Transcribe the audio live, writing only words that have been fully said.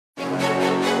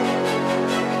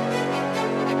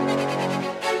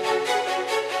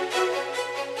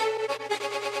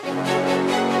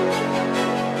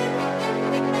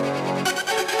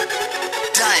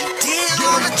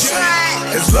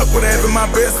with having my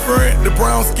best friend, the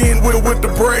brown skin with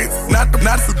the braids. Not the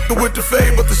with the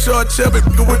fade, but the short chubby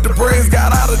with the braids.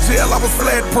 Got out of jail, I was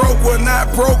flat broke, well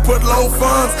not broke, but low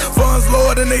funds. Funds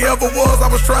lower than they ever was. I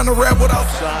was trying to rap without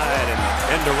side, and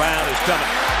end around is coming.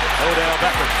 Odell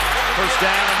Beckham, first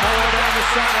down and more down the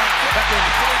sideline. Beckham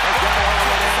has got all the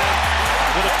way down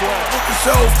to the 12. The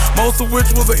shows, most of which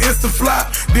was an instant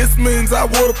flop. This means I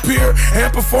would appear and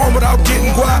perform without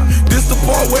getting guap. This the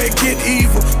part where it get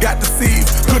evil, got deceived,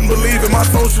 couldn't believe it. My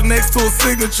social next to a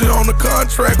signature on the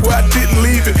contract where I didn't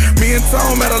leave it. Me and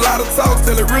Tom had a lot of talks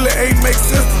till it really ain't make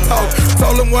sense to talk.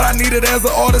 Told him what I needed as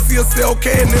an artist, he'll say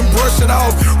okay and then brush it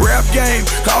off. Rap game,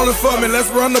 calling for me,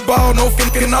 let's run the ball, no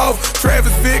fucking off.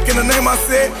 Travis Vick and the name I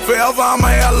said, forever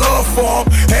I'ma have love for him.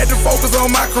 Had to focus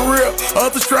on my career,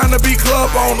 others trying to be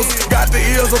club owners. Got the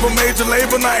ears of a major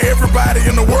label, not everybody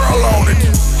in the world on it.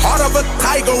 Heart of a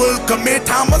tiger will commit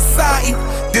homicide,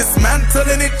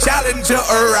 dismantling a challenger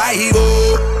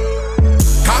arrival.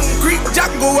 Concrete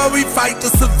jungle where we fight to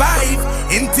survive.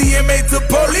 NTMA to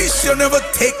police, you'll never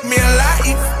take me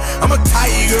alive. I'm a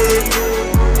tiger,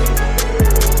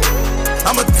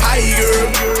 I'm a tiger.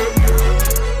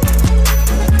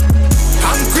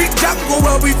 Concrete jungle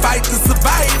where we fight to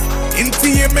survive.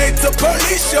 NTMA to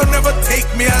police, you'll never take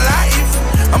me alive.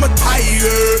 I'm a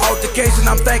tiger. Altercation,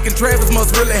 I'm thinking Travis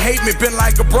must really hate me. Been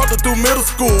like a brother through middle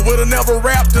school, would've never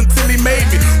rapped until he made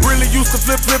me. Really used to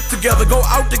flip together, go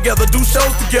out together, do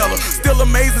shows together. Still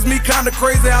amazes me, kinda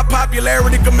crazy how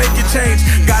popularity can make you change.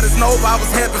 Got his Nova, I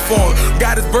was happy for him.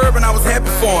 Got his Bourbon, I was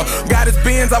happy for him. Got his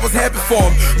Benz, I was happy for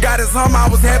him. Got his Hummer, I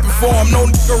was happy for him.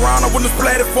 No nigga around, I wouldn't have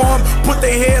splatted for him. Put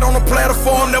their head on a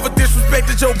platform, never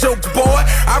disrespected your boy.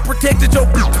 I protected your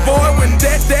boy. When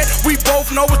that we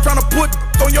both know was trying to put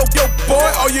on your boy.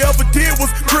 All you ever did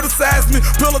was criticize me,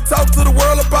 pillow talk to the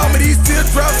world about me. These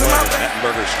teardrops in my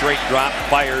Mettenberger straight drop,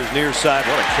 fires near side.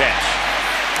 What a catch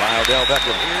by Odell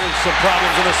Beckham. Here's some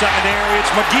problems in the secondary.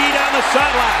 It's McGee down the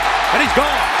sideline, and he's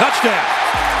gone. Touchdown.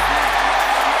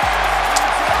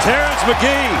 Terrence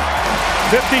McGee,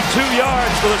 52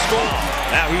 yards for the score.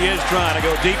 Now he is trying to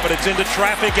go deep, but it's into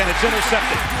traffic and it's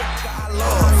intercepted.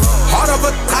 Heart of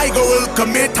a tiger will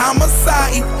commit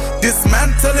homicide,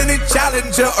 dismantling a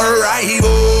challenger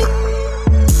arrival.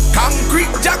 Concrete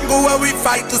jungle where we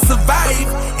fight to survive.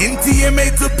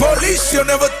 NTMA to police, you'll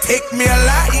never take me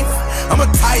alive. I'm a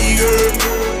tiger,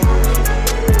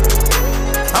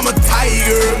 I'm a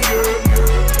tiger.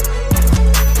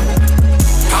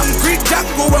 Concrete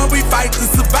jungle where we fight to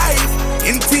survive.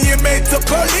 NTMA to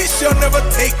police, you'll never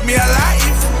take me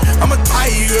alive. I'm a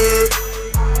tiger.